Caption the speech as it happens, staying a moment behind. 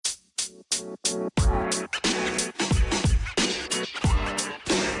Hi,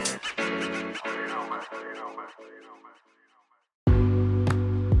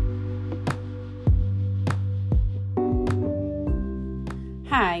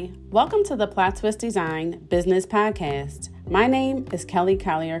 welcome to the Plot Twist Design Business Podcast. My name is Kelly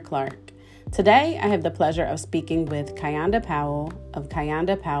Collier Clark. Today, I have the pleasure of speaking with Kayonda Powell of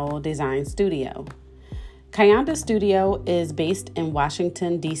Kayonda Powell Design Studio. Kayonda Studio is based in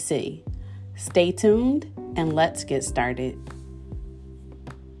Washington, D.C. Stay tuned and let's get started.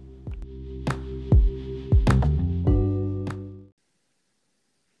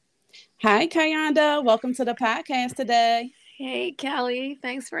 Hi, Kayonda. Welcome to the podcast today. Hey, Kelly.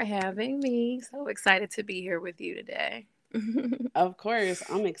 Thanks for having me. So excited to be here with you today. Of course,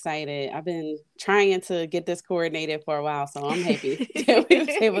 I'm excited. I've been trying to get this coordinated for a while, so I'm happy that we were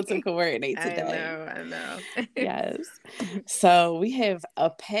able to coordinate today. I know. Yes. So we have a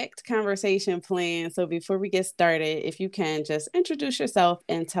packed conversation planned. So before we get started, if you can just introduce yourself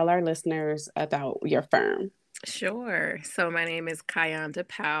and tell our listeners about your firm. Sure. So my name is Kayonda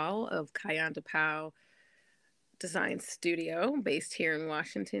Powell of Kayonda Powell Design Studio, based here in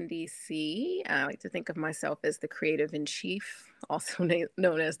Washington, D.C. I like to think of myself as the creative in chief, also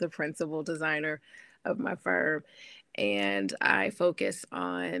known as the principal designer of my firm. And I focus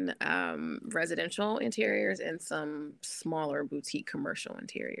on residential interiors and some smaller boutique commercial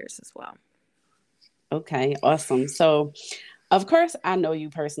interiors as well. Okay, awesome. So of course, I know you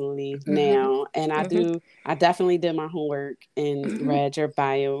personally now, and I definitely did my homework and read your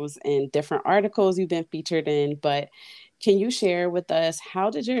bios and different articles you've been featured in, but can you share with us,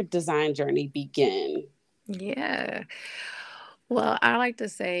 how did your design journey begin? Yeah. Well, I like to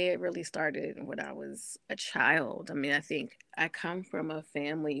say it really started when I was a child. I mean, I think I come from a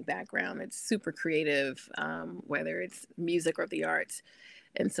family background that's super creative, whether it's music or the arts.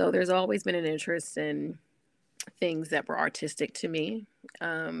 And so there's always been an interest in things that were artistic to me.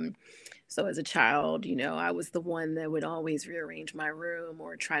 Um, so as a child, I was the one that would always rearrange my room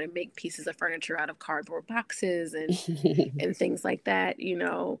or try to make pieces of furniture out of cardboard boxes and things like that,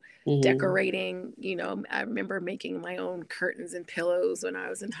 decorating, I remember making my own curtains and pillows when I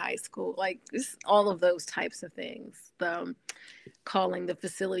was in high school, like just all of those types of things. Calling the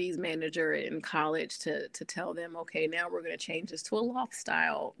facilities manager in college to tell them, okay, now we're going to change this to a loft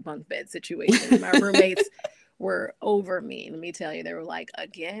style bunk bed situation. And my roommates were over me. Let me tell you, they were like,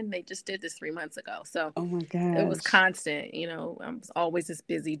 again, they just did this 3 months ago. So Oh my it was gosh. constant, I was always just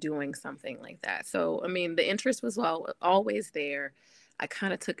busy doing something like that. So, I mean, the interest was always there. I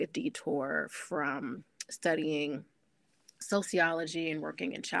kind of took a detour from studying sociology and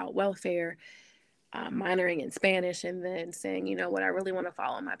working in child welfare, minoring in Spanish, and then saying, you know what, I really want to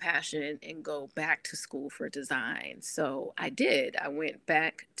follow my passion and go back to school for design. So I did. I went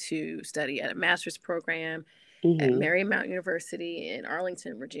back to study at a master's program at Marymount University in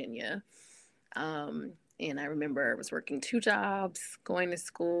Arlington, Virginia. And I remember I was working 2 jobs, going to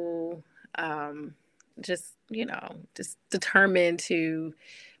school, just determined to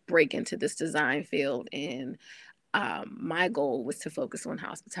break into this design field. And my goal was to focus on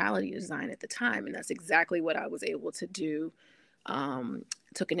hospitality design at the time. And that's exactly what I was able to do.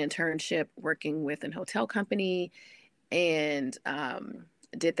 Took an internship working with an hotel company and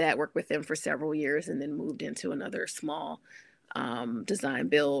did that work with them for several years, and then moved into another small design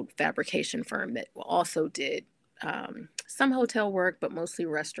build fabrication firm that also did some hotel work, but mostly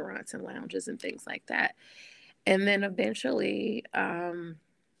restaurants and lounges and things like that. And then eventually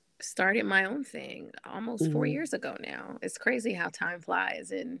started my own thing almost 4 years ago now. It's crazy how time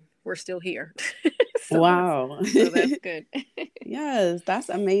flies and we're still here. Wow. So that's good. Yes, that's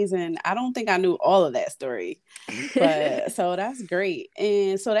amazing. I don't think I knew all of that story, but so that's great.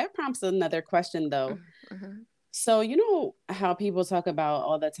 And so that prompts another question though. Mhm. So, you know how people talk about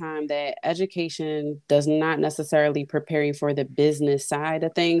all the time that education does not necessarily prepare you for the business side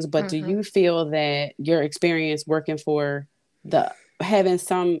of things, but do Mhm. you feel that your experience working for having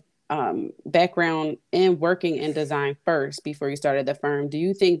some background in working in design first before you started the firm, do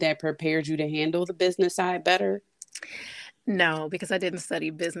you think that prepared you to handle the business side better? No, because I didn't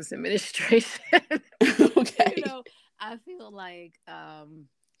study business administration. you Okay. know, I feel like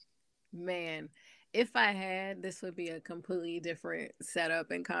man, if I had, this would be a completely different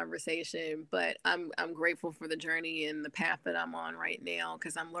setup and conversation. But I'm grateful for the journey and the path that I'm on right now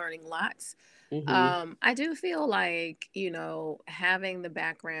because I'm learning lots. Mm-hmm. I do feel like, having the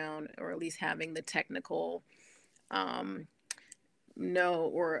background or at least having the technical um, know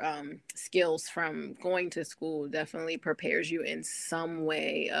or skills from going to school definitely prepares you in some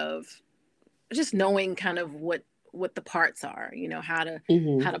way of just knowing kind of what the parts are, how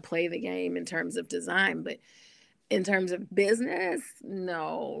to play the game in terms of design. But in terms of business,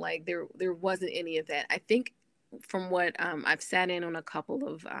 no, like there wasn't any of that. I think from what I've sat in on a couple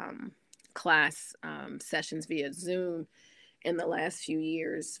of class sessions via Zoom in the last few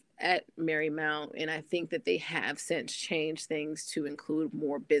years at Marymount, and I think that they have since changed things to include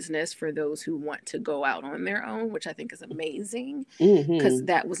more business for those who want to go out on their own, which I think is amazing, because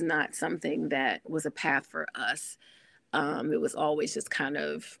that was not something that was a path for us. It was always just kind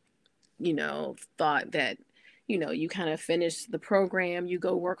of, thought that, you kind of finish the program, you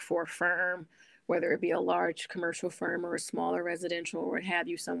go work for a firm, whether it be a large commercial firm or a smaller residential or what have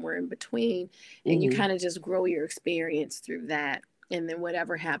you, somewhere in between, and you kind of just grow your experience through that. And then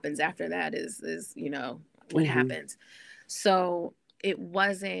whatever happens after that is what happens. So it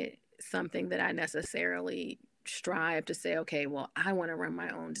wasn't something that I necessarily strive to say, okay, well, I want to run my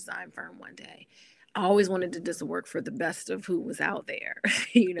own design firm one day. I always wanted to just work for the best of who was out there,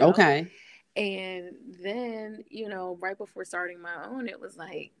 Okay. And then, right before starting my own, it was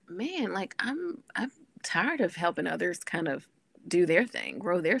like, man, like I'm tired of helping others kind of do their thing,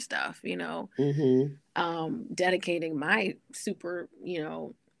 grow their stuff, dedicating my super,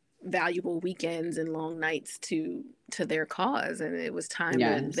 valuable weekends and long nights to their cause. And it was time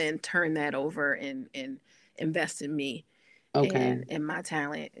to then turn that over and invest in me and my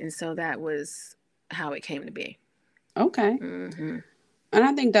talent. And so that was how it came to be. Okay. And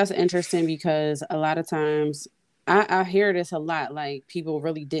I think that's interesting because a lot of times I hear this a lot, like people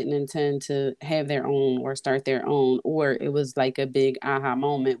really didn't intend to have their own or start their own, or it was like a big aha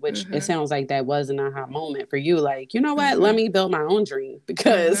moment, which it sounds like that was an aha moment for you. Like, you know what? Let me build my own dream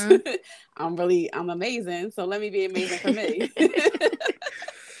because I'm amazing. So let me be amazing for me,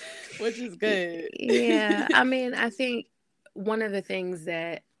 which is good. Yeah. I mean, I think one of the things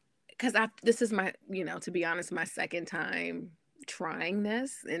that, because this is my, to be honest, my second time trying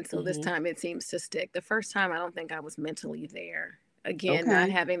this, and so this time it seems to stick. The first time I don't think I was mentally there, again,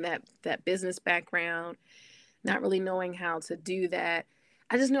 not having that business background, not really knowing how to do that.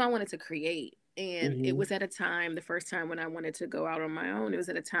 I just knew I wanted to create, and it was at a time, the first time when I wanted to go out on my own, it was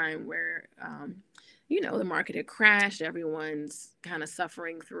at a time where the market had crashed, everyone's kind of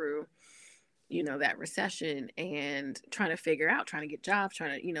suffering through that recession and trying to get jobs,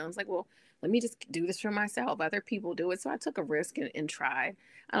 it's like, well, let me just do this for myself. Other people do it. So I took a risk and tried.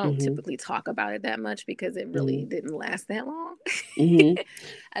 I don't typically talk about it that much because it really didn't last that long. I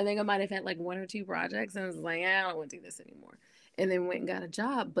think I might have had like one or two projects and I was like, I don't want to do this anymore. And then went and got a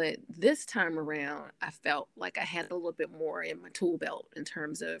job. But this time around, I felt like I had a little bit more in my tool belt in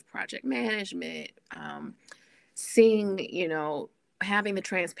terms of project management, seeing, having the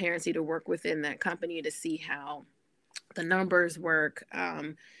transparency to work within that company to see how the numbers work,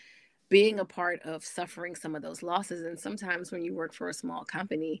 being a part of suffering some of those losses. And sometimes when you work for a small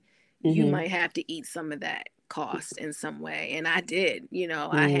company, you might have to eat some of that cost in some way. And I did,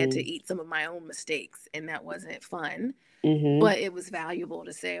 I had to eat some of my own mistakes, and that wasn't fun. But it was valuable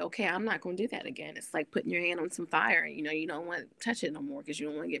to say, okay, I'm not going to do that again. It's like putting your hand on some fire. You don't want to touch it no more because you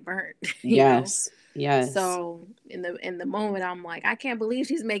don't want to get burnt. Yes. So in the moment, I'm like, I can't believe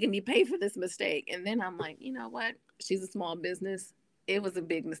she's making me pay for this mistake. And then I'm like, you know what? She's a small business. It was a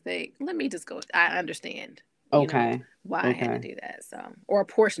big mistake. Let me just go. I understand. Why I had to do that. So, or a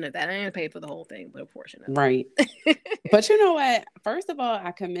portion of that. I didn't pay for the whole thing, but a portion of it. Right. But you know what? First of all,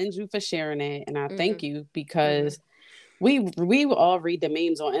 I commend you for sharing it, and I thank you because we all read the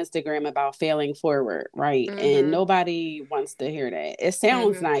memes on Instagram about failing forward, right? And nobody wants to hear that. It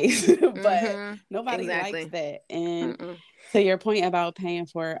sounds nice, but nobody likes that. And to your point about paying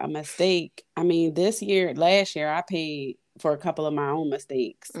for a mistake, I mean, last year, I paid for a couple of my own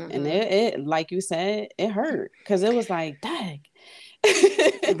mistakes, and it like you said, it hurt because it was like, dang.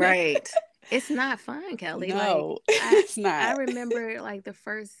 Right. It's not fun, Kelly. No, it's not. I remember like the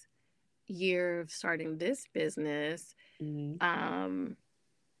first year of starting this business,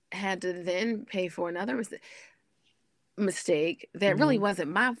 had to then pay for another mistake that really wasn't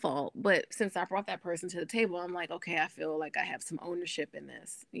my fault. But since I brought that person to the table, I'm like, okay, I feel like I have some ownership in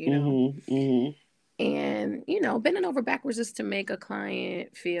this, And, bending over backwards just to make a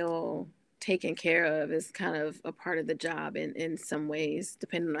client feel taken care of is kind of a part of the job in some ways,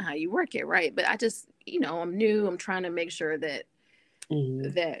 depending on how you work it, right? But I just, I'm new. I'm trying to make sure that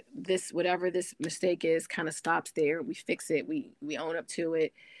that this, whatever this mistake is, kind of stops there. We fix it. We own up to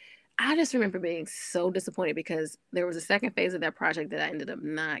it. I just remember being so disappointed because there was a second phase of that project that I ended up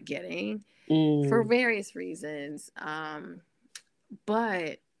not getting for various reasons.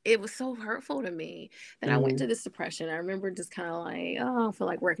 But it was so hurtful to me that I went Mm-hmm. to this depression. I remember just kind of like, oh, I don't feel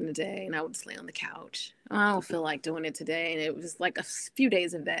like working today. And I would just lay on the couch. I don't feel like doing it today. And it was like a few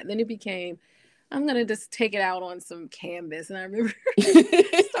days of that. And then it became, I'm going to just take it out on some canvas. And I remember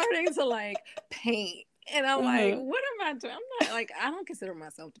starting to like paint. And I'm like, Uh-huh. what am I doing? I'm not like, I don't consider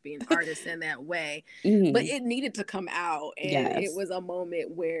myself to be an artist in that way, but Mm-hmm. it needed to come out. And it Yes. was a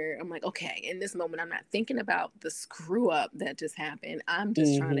moment where I'm like, okay, in this moment, I'm not thinking about the screw up that just happened. I'm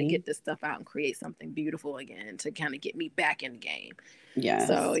just trying to Mm-hmm. get this stuff out and create something beautiful again to kind of get me back in the game.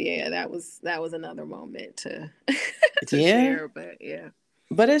 So Yes. yeah, that was another moment to to Yeah. share. But yeah.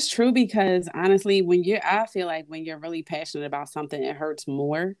 But it's true because honestly, I feel like when you're really passionate about something, it hurts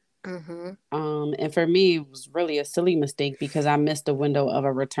more. Mm-hmm. And for me, it was really a silly mistake because I missed the window of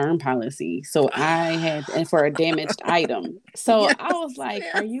a return policy. So I had, and for a damaged item. So Yes, I was like,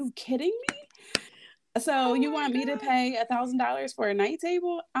 are yes. you kidding me? So Oh you my want me to God. pay $1,000 for a night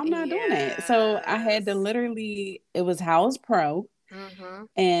table? I'm not doing that. So I had to Yes. literally, it was House Pro, Mm-hmm.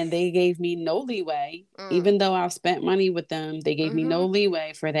 and they gave me no leeway. Mm. Even though I've spent money with them, they gave me Mm-hmm. no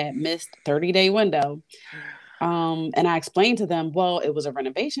leeway for that missed 30-day window. And I explained to them, well, it was a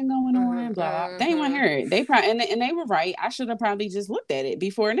renovation going on, Mm-hmm. blah, blah. They didn't want to Mm-hmm. hear it. They probably, and they were right. I should have probably just looked at it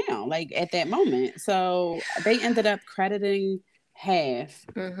before now, like at that moment. So they ended up crediting half,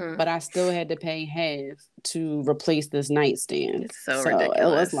 Mm-hmm. but I still had to pay half to replace this nightstand. It's so So it was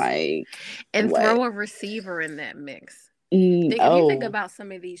ridiculous. like, And what? throw a receiver in that mix. If you think Oh, about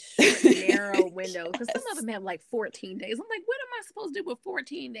some of these short, narrow windows, because some of yes. them have like 14 days. I'm like, what am I supposed to do with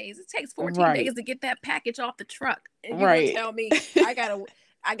 14 days? It takes 14 Right, days to get that package off the truck. And you're gonna right, tell me I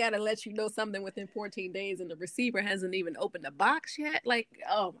gotta let you know something within 14 days and the receiver hasn't even opened the box yet? Like,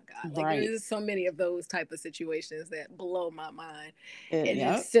 oh my God. Like right. there's so many of those type of situations that blow my mind and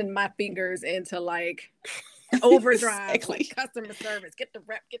Yep. just send my fingers into like overdrive, like Exactly. customer service, get the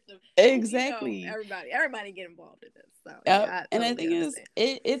rep, get the Exactly. everybody get involved in this. So Yep. yeah, I And the totally thing is,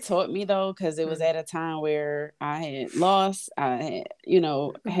 understand. it taught me though, because it was Mm-hmm. at a time where I had lost, I had, had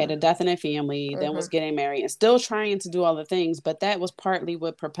Mm-hmm. a death in a family, then was Mm-hmm. getting married and still trying to do all the things. But that was partly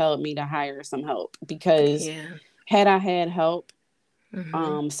what propelled me to hire some help because Yeah. had I had help,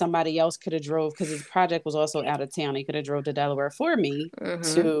 Mm-hmm. somebody else could have drove because his project was also out of town. He could have drove to Delaware for me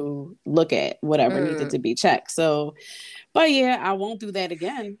Mm-hmm. to look at whatever needed Mm. to be checked. So, but yeah, I won't do that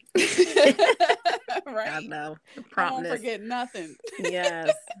again. I Right? know the I won't promptness. forget nothing.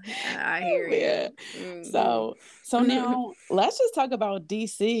 Yes, I hear Yeah. you. So now let's just talk about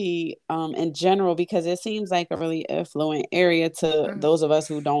DC in general because it seems like a really affluent area to Mm-hmm. those of us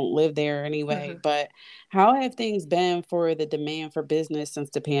who don't live there anyway. Mm-hmm. But how have things been for the demand for business since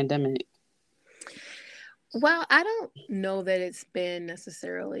the pandemic? Well, I don't know that it's been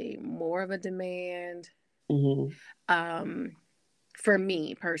necessarily more of a demand. Hmm. Um, for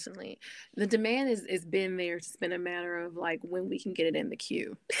me personally, the demand is been there. It's been a matter of like when we can get it in the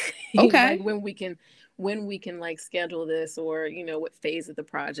queue, like Okay. when we can like schedule this or what phase of the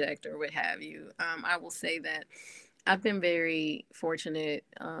project or what have you. I will say that I've been very fortunate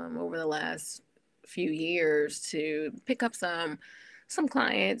over the last few years to pick up some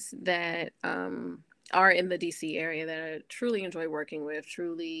clients that are in the DC area that I truly enjoy working with,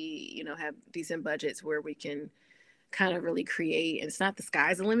 truly, have decent budgets where we can kind of really create. And it's not the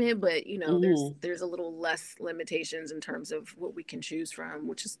sky's the limit, but there's Hmm. there's a little less limitations in terms of what we can choose from,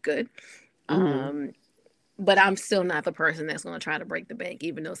 which is good. Hmm. Um, but I'm still not the person that's going to try to break the bank,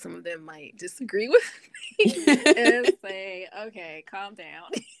 even though some of them might disagree with me and say, "Okay, calm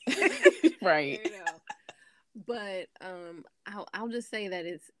down." Right. you know. But I'll just say that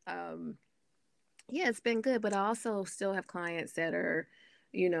it's yeah, it's been good. But I also still have clients that are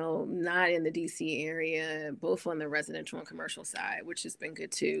not in the DC area, both on the residential and commercial side, which has been good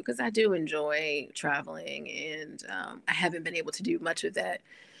too, because I do enjoy traveling, and I haven't been able to do much of that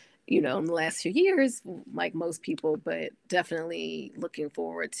in the last few years, like most people, but definitely looking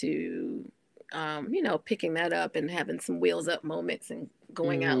forward to, picking that up and having some wheels up moments and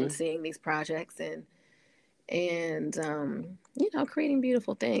going out and Hmm. seeing these projects and creating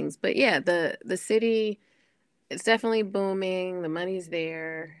beautiful things. But yeah, the city, it's definitely booming. The money's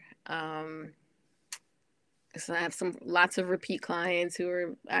there. Um, so I have lots of repeat clients who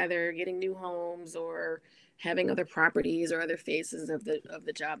are either getting new homes or having other properties or other phases of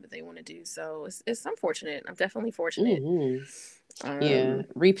the job that they want to do. So it's I'm fortunate. I'm definitely fortunate. Hmm. Yeah. Um,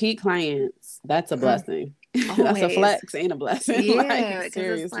 Repeat clients. That's a blessing. That's a always, flex and a blessing. Like, yeah,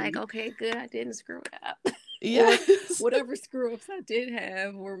 because it's like, seriously. okay, good, I didn't screw it up. or Yes. whatever screw ups I did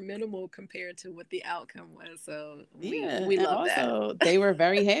have were minimal compared to what the outcome was. So Yeah. we And love that. also, they were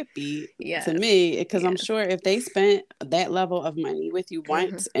very happy to Yes. me because I'm Yes. sure if they spent that level of money with you Mm-hmm.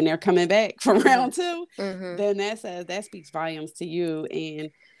 once and they're coming back for Mm-hmm. round two, Mm-hmm. then that speaks volumes to you.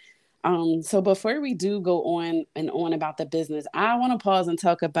 And so before we do go on and on about the business, I want to pause and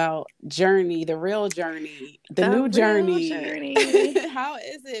talk about Journey, the real Journey, the The new real Journey. journey. How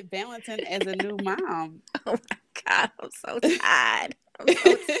is it balancing as a new mom? Oh my God, I'm so tired. I'm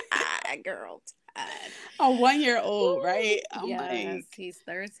so tired, girl. Tired. A 1 year old, Ooh, right? I'm yes, like, he's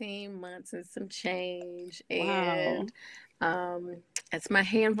 13 months and some change. wow, And um it's my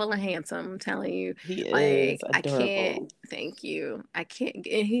handful of handsome, I'm telling you. he is Like I can't adorable. thank you. I can't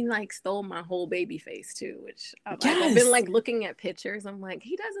and he like stole my whole baby face too, which I've been Yes. like looking at pictures. I'm like,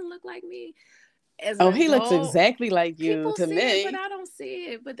 he doesn't look like me as an Oh, he looks adult. exactly like you People to see it, but me. I don't see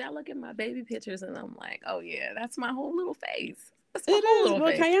it. But I look at my baby pictures and I'm like, oh yeah, that's my whole little face. That's my It whole is. little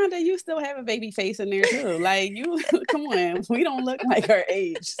Well, face. Kayanda, you still have a baby face in there too. Like you, come on. We don't look like our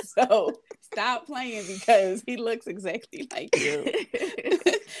age, so stop playing because he looks exactly like you.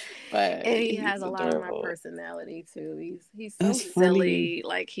 But And he has he's a lot of my adorable. personality too. He's so That's funny. silly.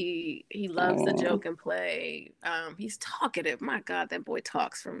 Like he loves to Oh, joke and play. He's talkative. My God, that boy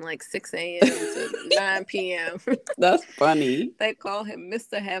talks from like 6 a.m. to 9 p.m. that's funny. They call him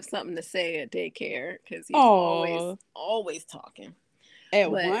Mister Have Something to Say at daycare because he's Oh, always talking. at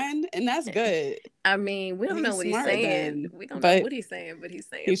But one, and that's good. I mean, we don't know He's what he's smart saying. then, We don't know but what he's saying, but he's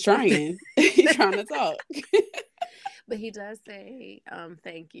saying he's something. trying. He's trying to talk. But he does say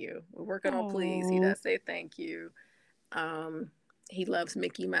thank you. We're working on please. He Oh, does say thank you. Um, he loves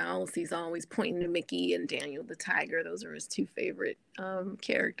Mickey Mouse. He's always pointing to Mickey and Daniel the Tiger. Those are his two favorite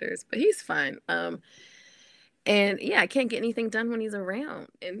characters. But he's fun. And yeah, I can't get anything done when he's around.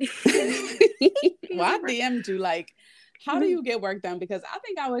 And he's well, I around. DM'd you like, how do you get work done? Because I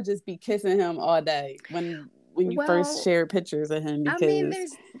think I would just be kissing him all day when you first Well, shared pictures of him. I mean,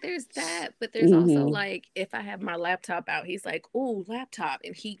 Because there's that, but there's also mm-hmm. like if I have my laptop out, he's like, "Oh, laptop,"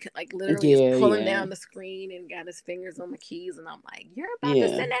 and he like literally is Yeah, pulling yeah, down the screen and got his fingers on the keys, and I'm like, "You're about to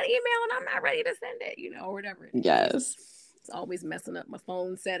yeah, send that email, and I'm not ready to send it," or whatever it is. yes, It's always messing up my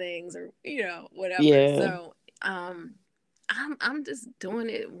phone settings or whatever. yeah. So I'm just doing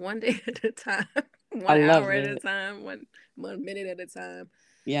it one day at a time, I one love hour at a it. time, one minute at a time.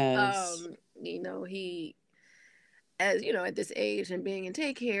 Yes. He as at this age and being in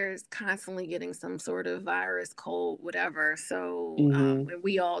daycare is constantly getting some sort of virus, cold, whatever. So Mm-hmm. and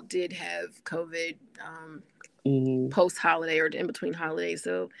we all did have COVID Mm-hmm. post holiday or in between holidays.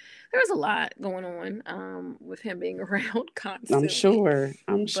 So there was a lot going on with him being around I'm constantly. sure.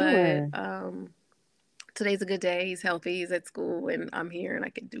 I'm But sure. today's a good day. He's healthy. He's at school, and I'm here, and I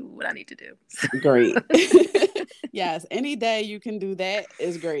can do what I need to do. Great. Yes, any day you can do that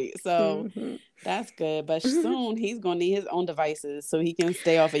is great. So Mm-hmm. that's good. But soon he's going to need his own devices so he can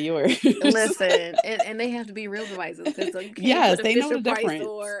stay off of yours. Listen, and they have to be real devices because you can't Yes, put a they know Fisher the Price difference.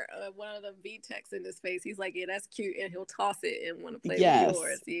 or one of the VTechs in his face. He's like, yeah, that's cute, and he'll toss it and want to play with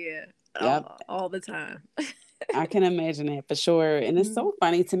yours. Yes. Yeah, Yep. all the time. I can imagine that for sure. And it's Mm-hmm. so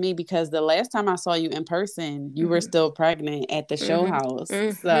funny to me because the last time I saw you in person, you were Mm-hmm. still pregnant at the show house. So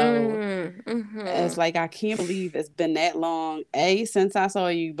Mm-hmm. it's Mm-hmm. like I can't believe it's been that long. A, since I saw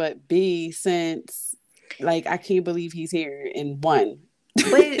you, but B, since like I can't believe he's here in one.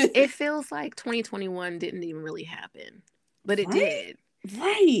 But it feels like 2021 didn't even really happen, but it Right? did.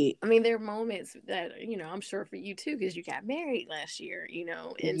 Right. I mean, there are moments that, I'm sure for you too, because you got married last year,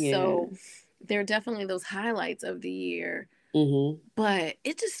 and Yeah. so there are definitely those highlights of the year, Mm-hmm. but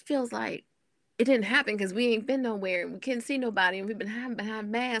it just feels like it didn't happen because we ain't been nowhere and we couldn't see nobody and we've been hiding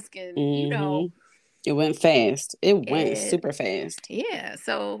behind masks Mm-hmm. It went fast. It went and super fast. yeah.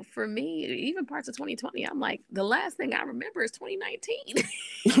 So for me, even parts of 2020, I'm like, the last thing I remember is 2019.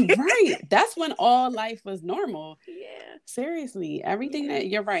 Right. That's when all life was normal. Yeah. Seriously, everything Yeah. that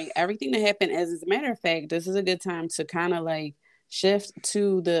you're right, everything that happened. As a matter of fact, this is a good time to kind of like shift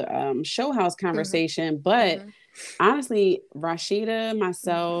to the show house Mm-hmm. conversation. But Mm-hmm. honestly, Rashida,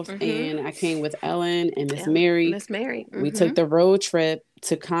 myself, Mm-hmm. and I came with Ellen and Miss Yeah. Mary. Miss Mary. We Mm-hmm. took the road trip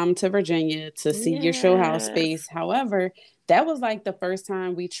to come to Virginia to see your show house Yes. space. However, that was like the first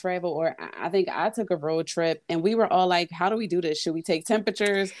time we traveled, or I think I took a road trip, and we were all like, how do we do this? Should we take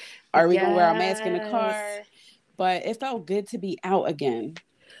temperatures? Are we going to wear our mask in the Yes. car? But it felt good to be out again.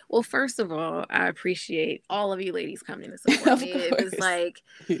 Well, first of all, I appreciate all of you ladies coming to support Of me. It was course. like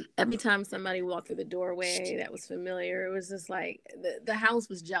every time somebody walked through the doorway that was familiar, it was just like the house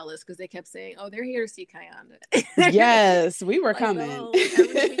was jealous because they kept saying, "Oh, they're here to see Kayanda." Yes, we were Like the coming. whole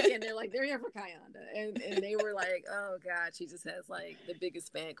every weekend, they're like, "They're here for Kayanda," and they were like, "Oh God, she just has like the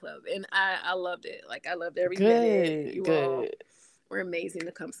biggest fan club," and I loved it. Like I loved every minute. Good, You all good. were amazing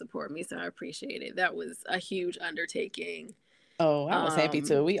to come support me, so I appreciate it. That was a huge undertaking. Oh, I was happy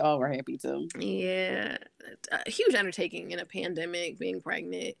too. Um, We all were happy too. yeah, a huge undertaking in a pandemic, being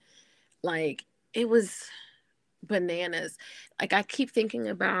pregnant. Like it was bananas. Like I keep thinking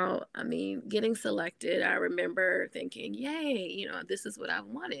about, I mean, getting selected. I remember thinking, yay, this is what I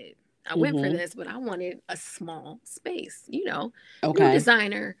wanted. I went for Mm-hmm. this, but I wanted a small space, new Okay.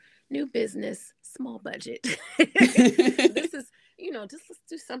 designer, new business, small budget. This is, just let's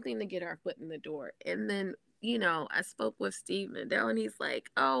do something to get our foot in the door. And then, I spoke with Steve Mandel and he's like,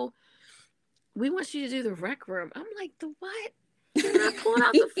 oh, we want you to do the rec room. I'm like, the what? And I pulled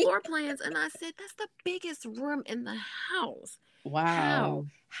out the floor plans and I said, that's the biggest room in the house. How?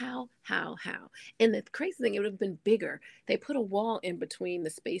 Wow. How? And the crazy thing, it would have been bigger. They put a wall in between the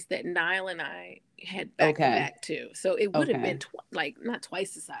space that Niall and I had back to Okay. back to. So it would have been Okay. like not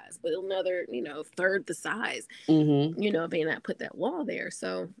twice the size, but another, third the size, Mm-hmm. if they not put that wall there.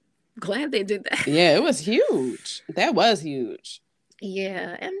 So glad they did that. Yeah, it was huge. That was huge.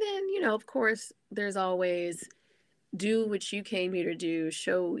 Yeah. And then, of course, there's always do what you came here to do,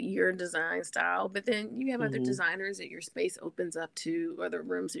 show your design style, but then you have other Mm-hmm. designers that your space opens up to, other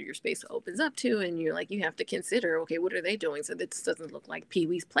rooms that your space opens up to, and you're like, you have to consider, okay, what are they doing so this doesn't look like Pee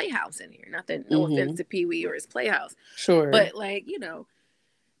Wee's Playhouse in here? Not that, no offense Mm-hmm. to Pee Wee or his Playhouse, Sure. but like,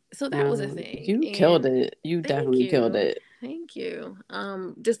 so that was a No, thing. you killed And it. You thank definitely killed you. it. Thank you.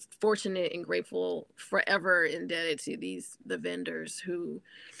 Just fortunate and grateful, forever indebted to the vendors who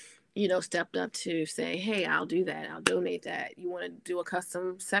stepped up to say, hey, I'll do that. I'll donate that. You want to do a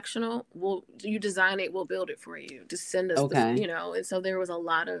custom sectional? You design it. We'll build it for you. Just send us Okay. and so there was a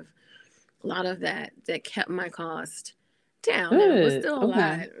lot of that kept my cost down. Now it was Good. still a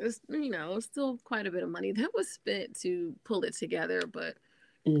lot. Okay. It's still quite a bit of money that was spent to pull it together, but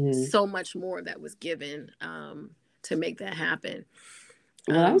Mm-hmm. so much more that was given to make that happen.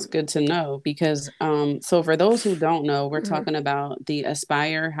 Well, that's Um, good to know because so for those who don't know, we're mhm, talking about the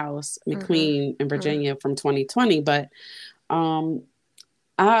Aspire House mhm, McQueen in mhm, Virginia from 2020, but um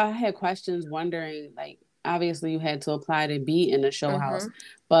I had questions wondering, like, obviously you had to apply to be in the show house, mhm.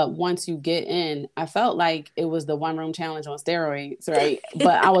 but once you get in, I felt like it was the one room challenge on steroids, right?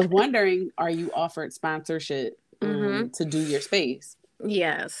 But I was wondering, are you offered sponsorship Mhm. to do your space?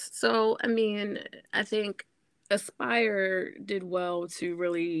 Yes. So, I mean, I think Aspire did well to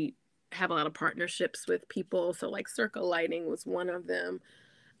really have a lot of partnerships with people. So, like Circle Lighting was one of them.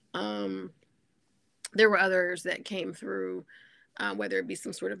 Um, there were others that came through, whether it be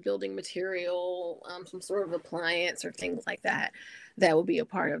some sort of building material, some sort of appliance, or things like that, that would be a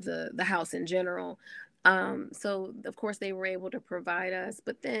part of the house in general. So of course they were able to provide us,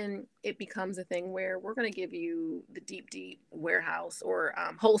 but then it becomes a thing where we're going to give you the deep warehouse or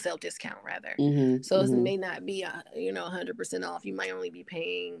wholesale discount rather. Mm-hmm. So it Mm-hmm. may not be 100% off. You might only be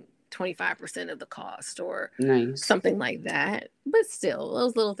paying 25% of the cost or Nice. something like that. But still,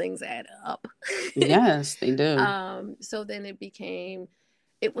 those little things add up. Yes, they do. So then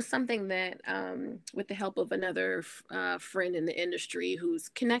it was something that, with the help of another friend in the industry who's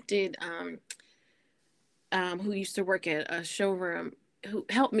connected, who used to work at a showroom, who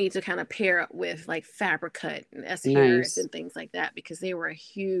helped me to kind of pair up with like Fabricut and S. Harris Nice. and things like that, because they were a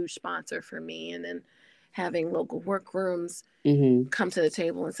huge sponsor for me. And then having local workrooms Mm-hmm. come to the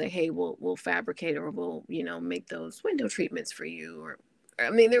table and say, hey, we'll fabricate or we'll, make those window treatments for you. Or I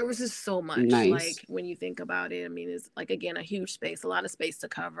mean, there was just so much, Nice. like when you think about it. I mean, it's like, again, a huge space, a lot of space to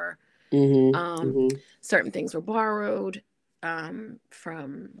cover. Mm-hmm. um Mm-hmm. Certain things were borrowed,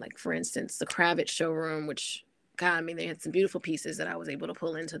 from, like, for instance, the Kravitz showroom, which, God, I mean, they had some beautiful pieces that I was able to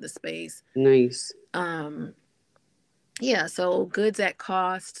pull into the space. Nice. um yeah, so goods at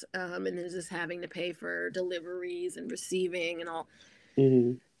cost, and then just having to pay for deliveries and receiving and all.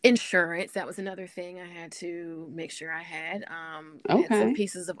 Mm-hmm. Insurance, that was another thing I had to make sure I had. I had some Okay.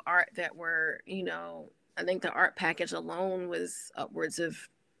 pieces of art that were, I think the art package alone was upwards of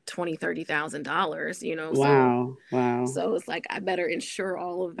 $20,000, so Wow. Wow. it's like I better insure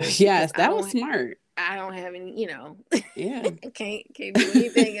all of this because Yes, that was smart. I don't have any, Yeah. can't do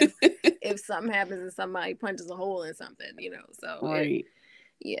anything if something happens and somebody punches a hole in something, so Right.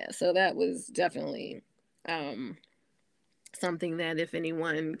 yeah, so that was definitely, um something that if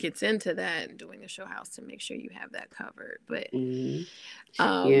anyone gets into that, doing a show house, to make sure you have that covered. But Mm-hmm.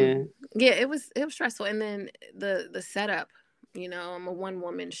 Yeah. um yeah, it was stressful. And then the setup, I'm a one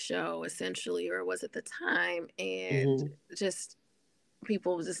woman show essentially, or was at the time, and Mm-hmm. just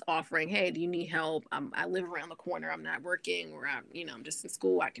people was just offering, hey, do you need help? I live around the corner, I'm not working, or I'm just in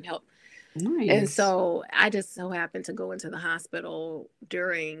school, I can help. And Nice. so I just so happened to go into the hospital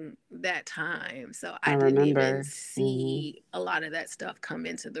during that time. So I I didn't even remember. Mm-hmm. see a lot of that stuff come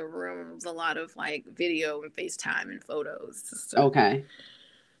into the room. It was a lot of like video and FaceTime and photos just to, Okay.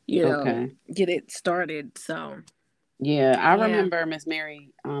 Okay. get it started. So Yeah, I yeah. remember Miss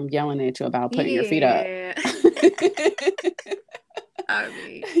Mary yelling at you about putting your feet up. Yeah. I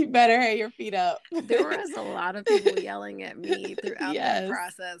mean, You better have your feet up. there was a lot of people yelling at me throughout that Yes.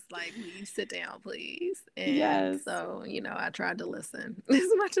 process, like, will you sit down, please? And Yes. so, I tried to listen as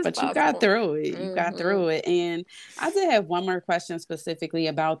much as But you got possible. through it. You got Hmm. through it. And I did have one more question specifically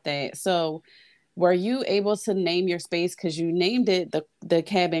about that. So, were you able to name your space? Because you named it the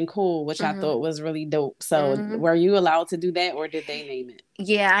Cabin Cool, which I Hmm. thought was really dope. So, Hmm. were you allowed to do that, or did they name it?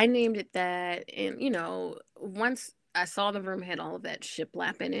 Yeah, I named it that. And, once I saw the room had all of that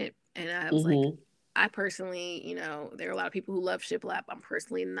shiplap in it, and I was like, Mm-hmm. I personally, there are a lot of people who love shiplap. I'm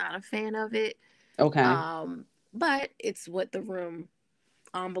personally not a fan of it. Okay. Um, but it's what the room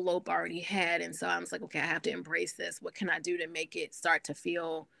envelope already had. And so I was like, okay, I have to embrace this. What can I do to make it start to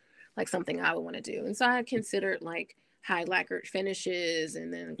feel like something I would want to do? And so I considered like high lacquered finishes,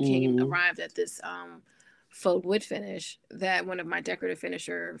 and then Mm-hmm. arrived at this faux wood finish that one of my decorative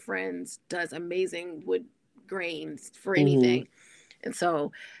finisher friends does amazing wood grains for Mm-hmm. anything. And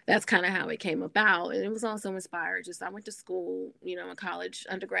so that's kind of how it came about. And it was also inspired. Just I went to school, in college,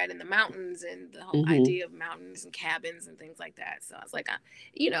 undergrad in the mountains, and the whole Mm-hmm. idea of mountains and cabins and things like that. So I was like,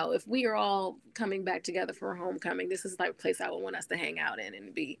 if we are all coming back together for a homecoming, this is like a place I would want us to hang out in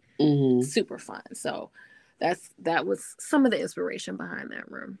and be Mm-hmm. super fun. So that was some of the inspiration behind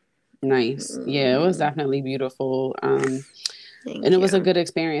that room. Nice. Yeah, it was Hmm. definitely beautiful. And Thank it was a you. good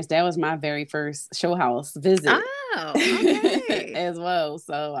experience. That was my very first show house visit Oh, okay. as well.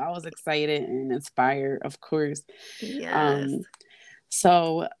 So I was excited and inspired, of course. Yes. Um,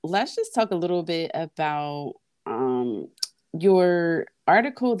 so let's just talk a little bit about your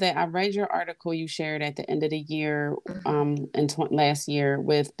article that I read. Your article you shared at the end of the year, Hmm. last year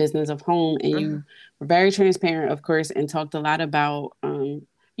with Business of Home, and Hmm. you were very transparent, of course, and talked a lot about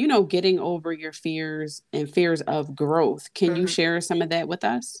getting over your fears and fears of growth. Can you Hmm. share some of that with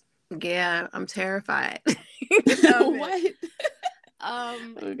us? Yeah, I'm terrified of it. What?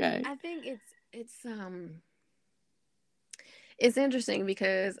 Um, Okay. I think it's interesting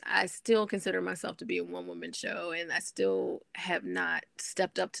because I still consider myself to be a one woman show, and I still have not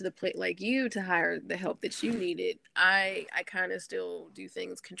stepped up to the plate like you to hire the help that you needed. I kind of still do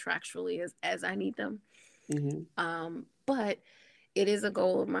things contractually as I need them. Hmm. But it is a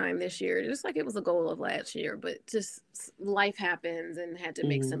goal of mine this year, just like it was a goal of last year. But just life happens, and had to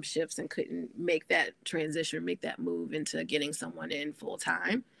make some Hmm. shifts, and couldn't make that transition, make that move into getting someone in full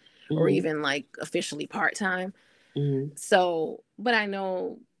time, or Hmm. even like officially part time. Hmm. So, but I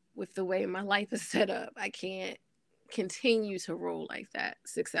know with the way my life is set up, I can't continue to roll like that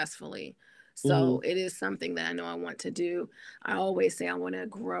successfully. So Hmm. it is something that I know I want to do. I always say I want to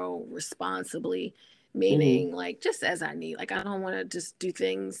grow responsibly, Hmm. meaning like just as I need. Like I don't want to just do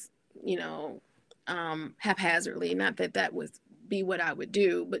things, haphazardly. Not that that would be what I would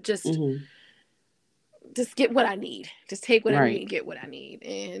do, but Hmm. just get what I need. Just take what I need Right. and get what I need.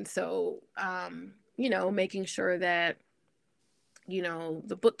 And so, making sure that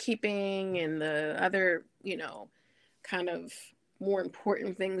the bookkeeping and the other, kind of more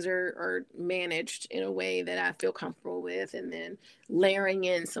important things are managed in a way that I feel comfortable with, and then layering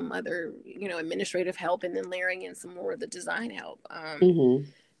in some other, administrative help, and then layering in some more of the design help Hmm.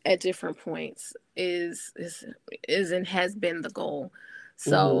 at different points is and has been the goal.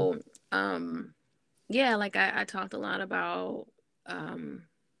 Hmm. So, yeah, like I talked a lot about um,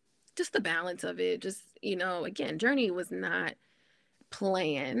 just the balance of it. Just, again, Journey was not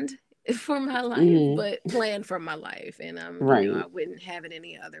planned for my life, Hmm. but planned for my life. And I Right. wouldn't have it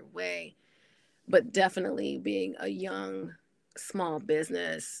any other way. But definitely being a young small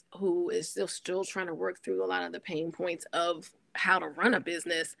business who is still trying to work through a lot of the pain points of how to run a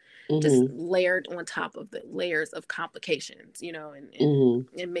business, just Hmm. layered on top of the layers of complications, and Hmm.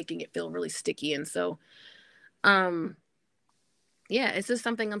 and making it feel really sticky. And so um yeah, it's just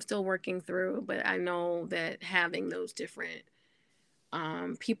something I'm still working through, but I know that having those different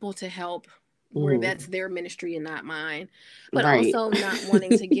people to help where that's Hmm. their ministry and not mine, but Right. also not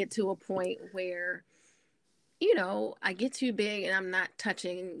wanting to get to a point where I get too big and I'm not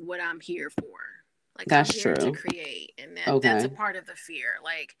touching what I'm here for. Like I'm That's here to true. create, and that's a Okay. part of the fear.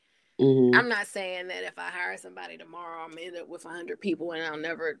 Like Mm-hmm. I'm not saying that if I hire somebody tomorrow, I'm in it with 100 people and I'll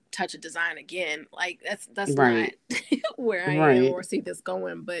never touch a design again. Like that's not Right. where I am Right. or see this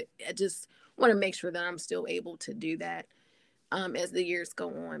going. But I just want to make sure that I'm still able to do that as the years go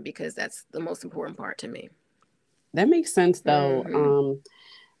on, because that's the most important part to me. That makes sense though. Mm-hmm.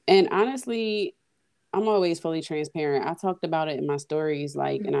 And honestly, I'm always fully transparent. I talked about it in my stories,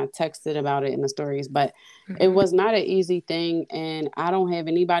 like, and I texted about it in the stories, but it Mm-hmm. was not an easy thing. And I don't have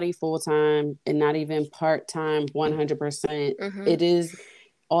anybody full time and not even part time, 100%. Mm-hmm. It is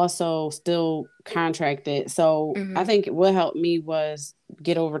also still contracted. So I Mm-hmm. think what helped me was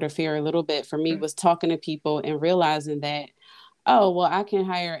get over the fear a little bit for me was talking to people and realizing that, oh, well, I can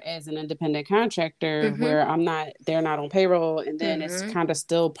hire as an independent contractor Mm-hmm. where they're not on payroll, and then it's Mm-hmm. kind of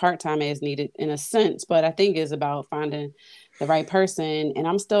still part-time as needed in a sense. But I think it's about finding the right person. And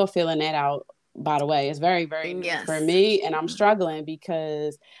I'm still feeling that out, by the way. It's very, very new for Yes. me. And I'm struggling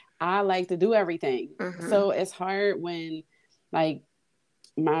because I like to do everything. Mm-hmm. So it's hard when, like,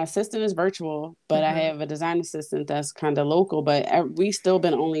 my assistant is virtual, but I Mm-hmm. have a design assistant that's kind of local, but we still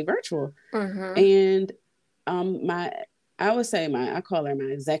been only virtual. Mm-hmm. And my I would say I call her my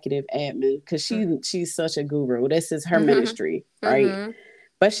executive admin because she's such a guru. This is her Mm-hmm. ministry, right? Mm-hmm.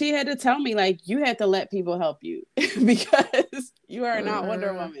 But she had to tell me, like, you have to let people help you because you are not Wonder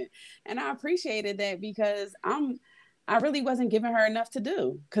Mm-hmm. Woman. And I appreciated that because I really wasn't giving her enough to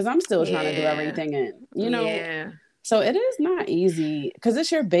do because I'm still trying to do Yeah. everything in. Yeah. So it is not easy because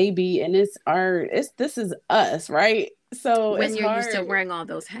it's your baby and this is us, right? So When it's you're used to hard. wearing all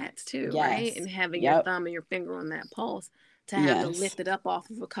those hats too, right? Yes. And having your Yep. thumb and your finger on that pulse, to have to Yes. lift it up off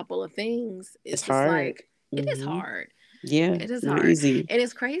of a couple of things, It's it's just hard. like, it is Hmm. hard. Yeah, It is not hard. easy. And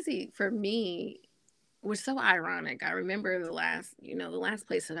it's crazy for me, which is so ironic. I remember the last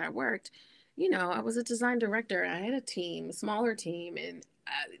place that I worked, I was a design director. I had a team, a smaller team, and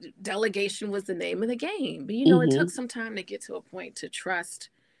delegation was the name of the game. But, it took Hmm. some time to get to a point to trust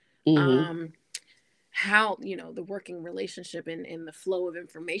Hmm. um, how, the working relationship and the flow of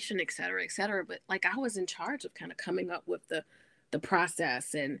information, et cetera, et cetera. But like I was in charge of kind of coming up with the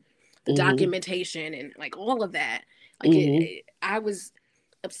process and the Hmm. documentation and like all of that. Like Hmm. I was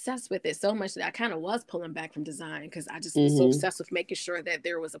obsessed with it so much that I kind of was pulling back from design, because I just was so Hmm. obsessed with making sure that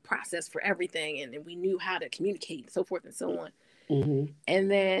there was a process for everything, and we knew how to communicate and so forth and so on. Hmm.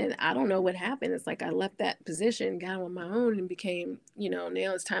 And then I don't know what happened. It's like I left that position, got on my own, and became, now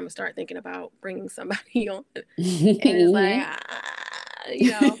it's time to start thinking about bringing somebody on. And it's like, Hmm.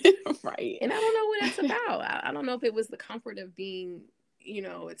 you know, Right. and I don't know what that's about. I don't know if it was the comfort of being,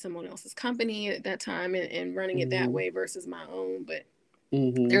 at someone else's company at that time, and running it that Hmm. way versus my own. But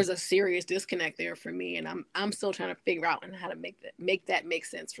Hmm. there's a serious disconnect there for me, and I'm still trying to figure out how to make that make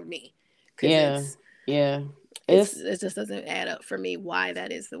sense for me, because Yeah. Yeah. It's it just doesn't add up for me why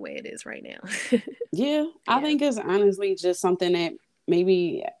that is the way it is right now. Yeah, I Yeah. think it's honestly just something that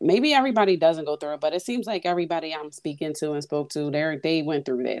maybe everybody doesn't go through it, but it seems like everybody I'm speaking to and spoke to, they went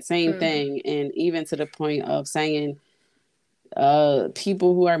through that same Mm-hmm. thing, and even to the point of saying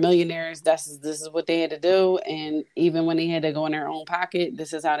people who are millionaires, this is what they had to do, and even when they had to go in their own pocket,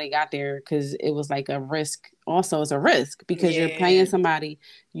 this is how they got there because it was like a risk. Also, it's a risk because you're paying Yeah. somebody,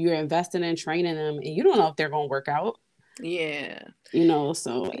 you're investing in training them, and you don't know if they're going to work out. Yeah.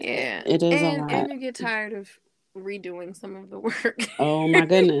 So Yeah. it is a And lot. you get tired of redoing some of the work. Oh my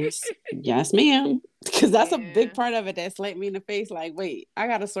goodness. Yes, ma'am. Because that's a big Yeah. part of it that slapped me in the face. Like, wait, I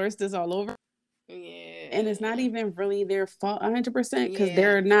got to source this all over. And it's not Yeah. even really their fault 100% because Yeah.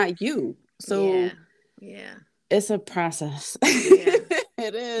 they're not you. Yeah. So Yeah. it's a process. Yeah.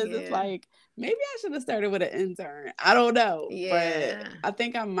 It is. It's Yeah. like, maybe I should have started with an intern. I don't know. But Yeah. I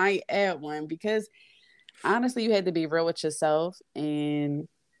think I might add one because honestly, you had to be real with yourself and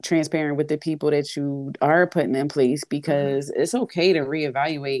transparent with the people that you are putting in place Mhm. because it's okay to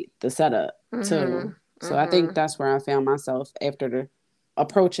reevaluate the setup too. Mhm. So I think Mhm. that's where I found myself after the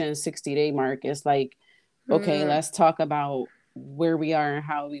approaching 60-day mark. It's like, okay, Mhm. let's talk about where we are and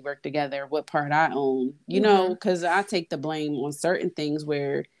how we work together, what part I own, Mhm. because I take the blame on certain things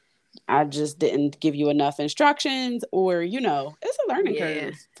where I just didn't give you enough instructions, or, it's a learning Yeah.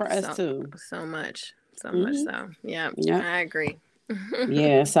 curve for us So too. so much. So much Hmm. so. Yeah. Yep. I agree.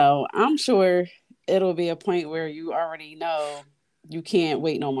 Yeah, so I'm sure it'll be a point where you already know you can't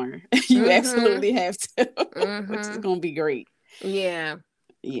wait no more. You Mhm. absolutely have to, which is Mhm. going to be great. Yeah.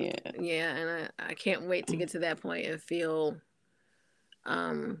 Yeah. Yeah, and I can't wait to get to that point and feel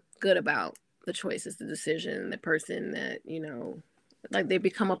good about the choices, the decision, the person that, like they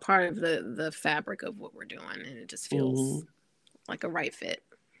become a part of the fabric of what we're doing, and it just feels like a right fit.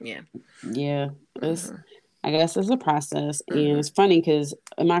 Yeah. Yeah. It's, Mm-hmm. I guess it's a process. And Mm-hmm. it's funny because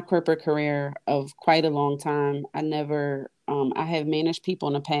in my corporate career of quite a long time, I never, I have managed people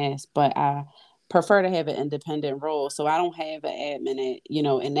in the past, but I prefer to have an independent role. So I don't have an admin,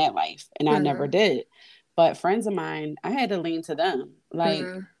 in that life. And I never Mm-hmm. did. But friends of mine, I had to lean to them. Like,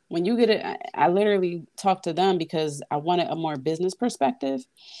 Mm-hmm. when you get it, I literally talked to them because I wanted a more business perspective.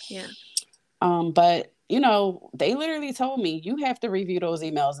 Yeah. But they literally told me you have to review those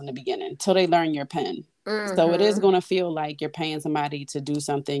emails in the beginning till they learn your pen. So it is Mm-hmm. going to feel like you're paying somebody to do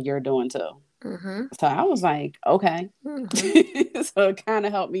something you're doing too. Mm-hmm. So I was like, okay. Mm-hmm. So it kind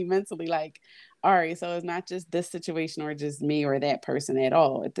of helped me mentally, like, all right, so it's not just this situation or just me or that person at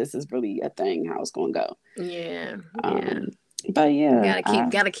all. If this is really a thing, how it's going to go. Yeah. Yeah. Um, but yeah,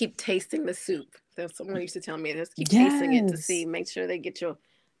 Gotta keep tasting the soup. So someone used to tell me, just keep tasting it to see, yes, make sure they get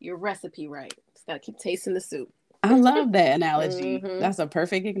your recipe right. Just gotta keep tasting the soup. I love that analogy. Mm-hmm. That's a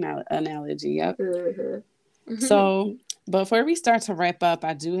perfect analogy. Yep. Mm-hmm. So before we start to wrap up,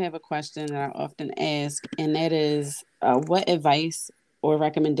 I do have a question that I often ask, and that is, what advice or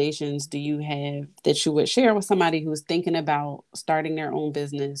recommendations do you have that you would share with somebody who's thinking about starting their own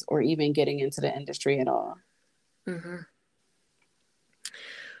business or even getting into the industry at all? Mm-hmm.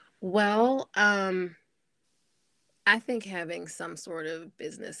 Well, I think having some sort of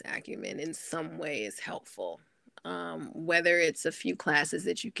business acumen in some way is helpful. Whether it's a few classes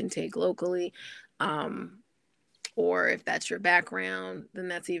that you can take locally, um, or if that's your background, then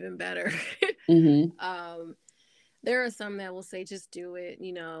that's even better. Mm-hmm. um, there are some that will say, just do it.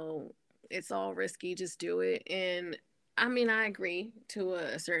 It's all risky, just do it. And I mean, I agree to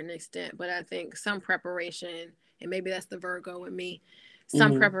a certain extent, but I think some preparation, and maybe that's the Virgo in me,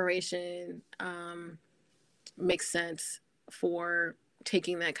 some Mm-hmm. preparation makes sense for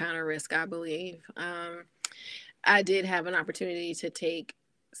taking that kind of risk, I believe. I did have an opportunity to take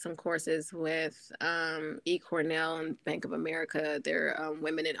some courses with eCornell and Bank of America, their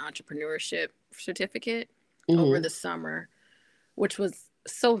Women in Entrepreneurship certificate over Mm-hmm. the summer, which was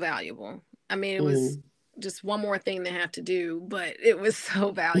so valuable. I mean, it was Mm-hmm. just one more thing they have to do, but it was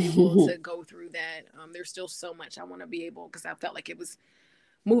so valuable to go through that. There's still so much I want to be able, because I felt like it was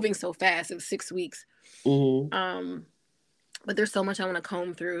moving so fast. It was 6 weeks. Mm-hmm. Um, but there's so much I want to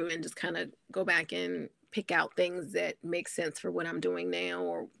comb through and just kind of go back and pick out things that make sense for what I'm doing now,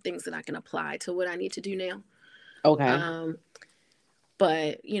 or things that I can apply to what I need to do now. Okay. Um,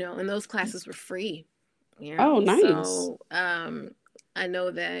 but and those classes were free, Oh, nice. so I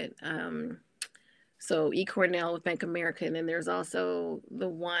know that so eCornell with Bank of America, and then there's also the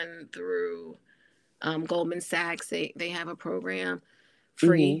one through Goldman Sachs. They have a program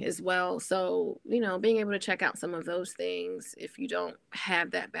free Mm-hmm. as well. So, being able to check out some of those things if you don't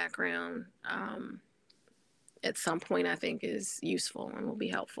have that background at some point, I think is useful and will be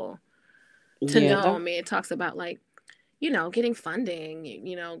helpful to Yeah. know. I mean, it talks about like, getting funding,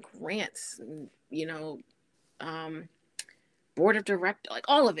 grants, um, board of director, like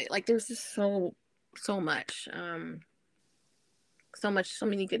all of it. Like there's just so much, so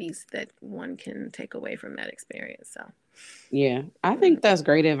many goodies that one can take away from that experience. So, Yeah. I think mm-hmm. that's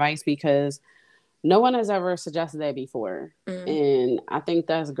great advice because no one has ever suggested that before. Mm-hmm. And I think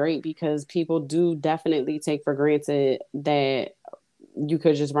that's great because people do definitely take for granted that you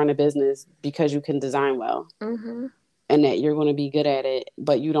could just run a business because you can design well Mm-hmm. and that you're going to be good at it,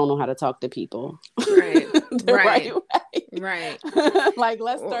 but you don't know how to talk to people Right. the right Right. way. Right. Like,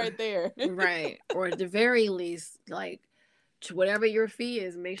 let's Or start there. right. Or at the very least, like whatever your fee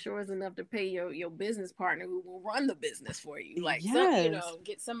is, make sure it's enough to pay your business partner who will run the business for you. Like Yes.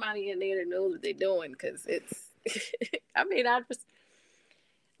 get somebody in there that knows what they're doing, because it's. I mean, I just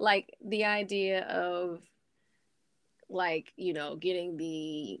like the idea of like getting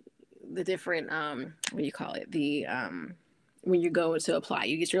the different what do you call it, the when you go to apply,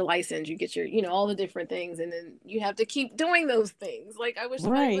 you get your license, you get your all the different things, and then you have to keep doing those things. Like I wish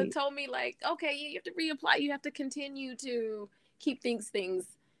somebody would have Right. told me, like, okay, you have to reapply, you have to continue to keep things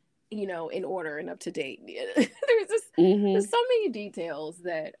in order and up to date. Mm-hmm. There's so many details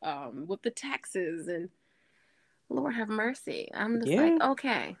that with the taxes, and Lord have mercy, I'm just like, Yeah.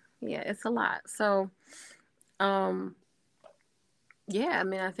 okay, yeah, it's a lot. So um yeah, I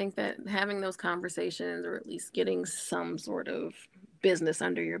mean, I think that having those conversations, or at least getting some sort of business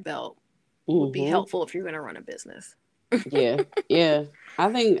under your belt, would be Mm-hmm. helpful if you're going to run a business. Yeah. Yeah.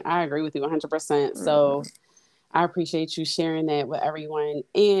 I think I agree with you 100%. So Mm-hmm. I appreciate you sharing that with everyone.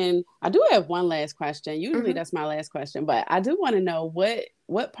 And I do have one last question. Usually Mm-hmm. that's my last question, but I do want to know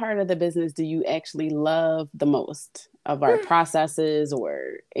what part of the business do you actually love the most? of our processes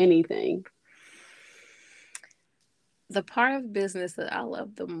or anything? The part of business that I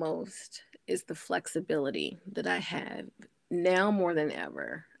love the most is the flexibility that I have now more than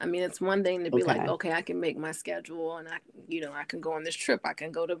ever. I mean, it's one thing to be like, Okay. okay, I can make my schedule and I can go on this trip, I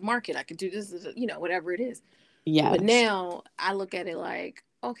can go to market, I can do this, whatever it is. But Yes. now I look at it like,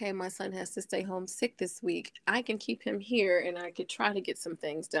 okay, my son has to stay home sick this week. I can keep him here and I could try to get some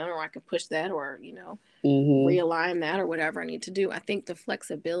things done, or I could push that, or, Mm-hmm. realign that, or whatever I need to do. I think the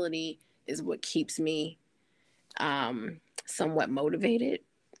flexibility is what keeps me somewhat motivated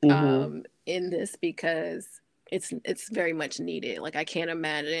Mm-hmm. in this, because it's very much needed. Like, I can't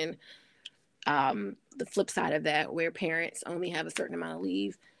imagine the flip side of that, where parents only have a certain amount of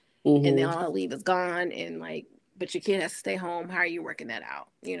leave and then Mm-hmm. all the leave is gone, and like, but your kid has to stay home. How are you working that out?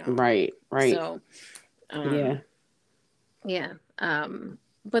 Right. Right. So Yeah. yeah.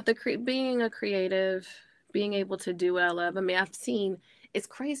 But being a creative, being able to do what I love. I mean, it's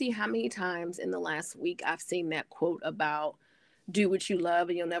crazy how many times in the last week I've seen that quote about do what you love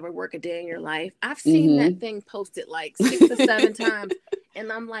and you'll never work a day in your life. I've seen that Mm-hmm. thing posted like 6 or 7 times. And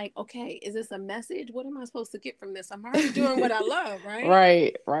I'm like, okay, is this a message? What am I supposed to get from this? I'm already doing what I love, right?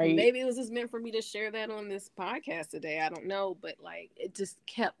 Right. Right. Maybe it was just meant for me to share that on this podcast today. I don't know. But like, it just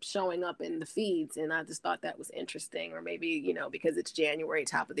kept showing up in the feeds. And I just thought that was interesting. Or maybe, because it's January,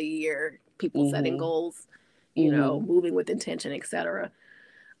 top of the year, people setting Mm-hmm. goals, Mm-hmm. moving with intention, etc.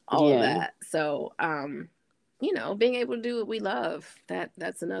 All of Yeah. that. So, being able to do what we love,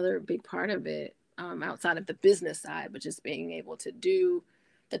 that's another big part of it, outside of the business side, but just being able to do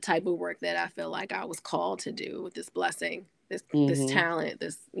the type of work that I feel like I was called to do with this blessing, this Mm-hmm. talent,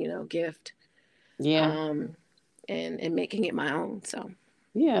 this, gift, Yeah. um, and making it my own. So,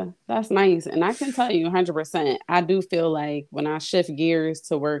 Yeah, that's nice. And I can tell you 100%, I do feel like when I shift gears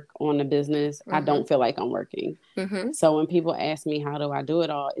to work on a business, I mm-hmm, don't feel like I'm working. mm-hmm, So when people ask me how do I do it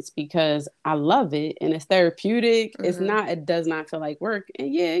all, it's because I love it and it's therapeutic. mm-hmm. It does not feel like work.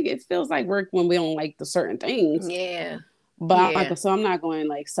 And yeah, it feels like work when we don't like the certain things. Yeah, But yeah. I'm not going to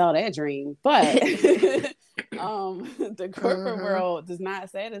like sell that dream. But the corporate Mm-hmm, world does not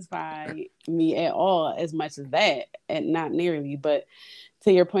satisfy me at all as much as that, and not nearly. But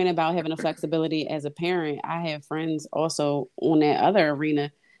to your point about having a flexibility as a parent, I have friends also on that other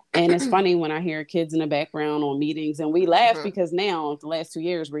arena. And it's funny when I hear kids in the background on meetings, and we laugh mm-hmm. because now the last 2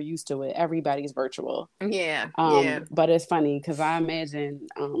 years we're used to it. Everybody's virtual. Yeah, yeah. But it's funny because I imagine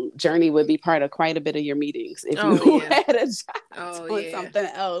Journey would be part of quite a bit of your meetings if Oh you yeah. had a job Oh doing yeah. something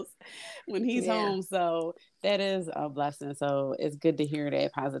else when he's Yeah. home. So that is a blessing. So it's good to hear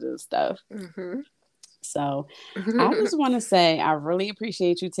that positive stuff. Mm-hmm. So I just want to say I really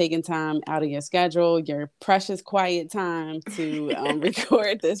appreciate you taking time out of your schedule, your precious quiet time to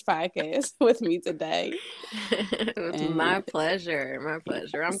record this podcast with me today. It's my And pleasure. My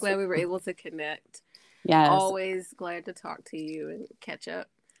pleasure. I'm yes, glad we were able to connect. yes, Always glad to talk to you and catch up.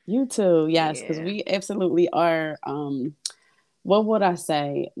 you too. Yes, because Yeah. we absolutely are. What would I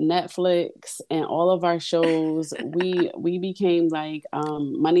say? Netflix and all of our shows, we became like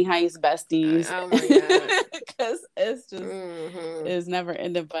Money Heist besties Oh my God. because it's just Mm-hmm. it's never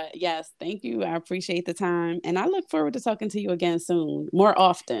ending. But yes, thank you. I appreciate the time, and I look forward to talking to you again soon, more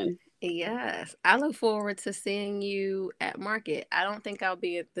often. Yes. I look forward to seeing you at market. I don't think I'll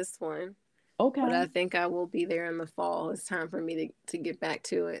be at this one, but I Okay. think I will be there in the fall. It's time for me to get back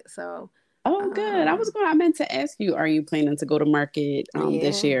to it. So, Oh, good. um, I meant to ask you, are you planning to go to market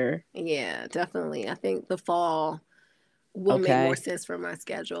this yeah. year? Yeah, definitely. I think the fall will make more Okay. sense for my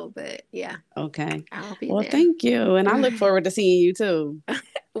schedule, but yeah, Okay. I'll be Well, there. thank you, and I look forward to seeing you too.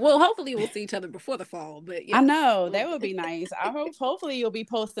 Well, hopefully we'll see each other before the fall, but I yes. know that would be nice. Hopefully you'll be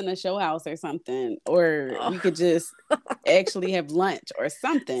posting a show house or something, or Oh, we could just actually have lunch or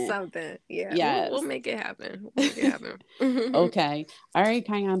something. something. Yeah, we'll Yes. make it happen. We'll make it happen. Okay. All right,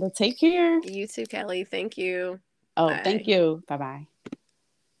 Kayanda. Take care. You too, Kelly. Thank you. Oh, thank Bye. you. Bye bye.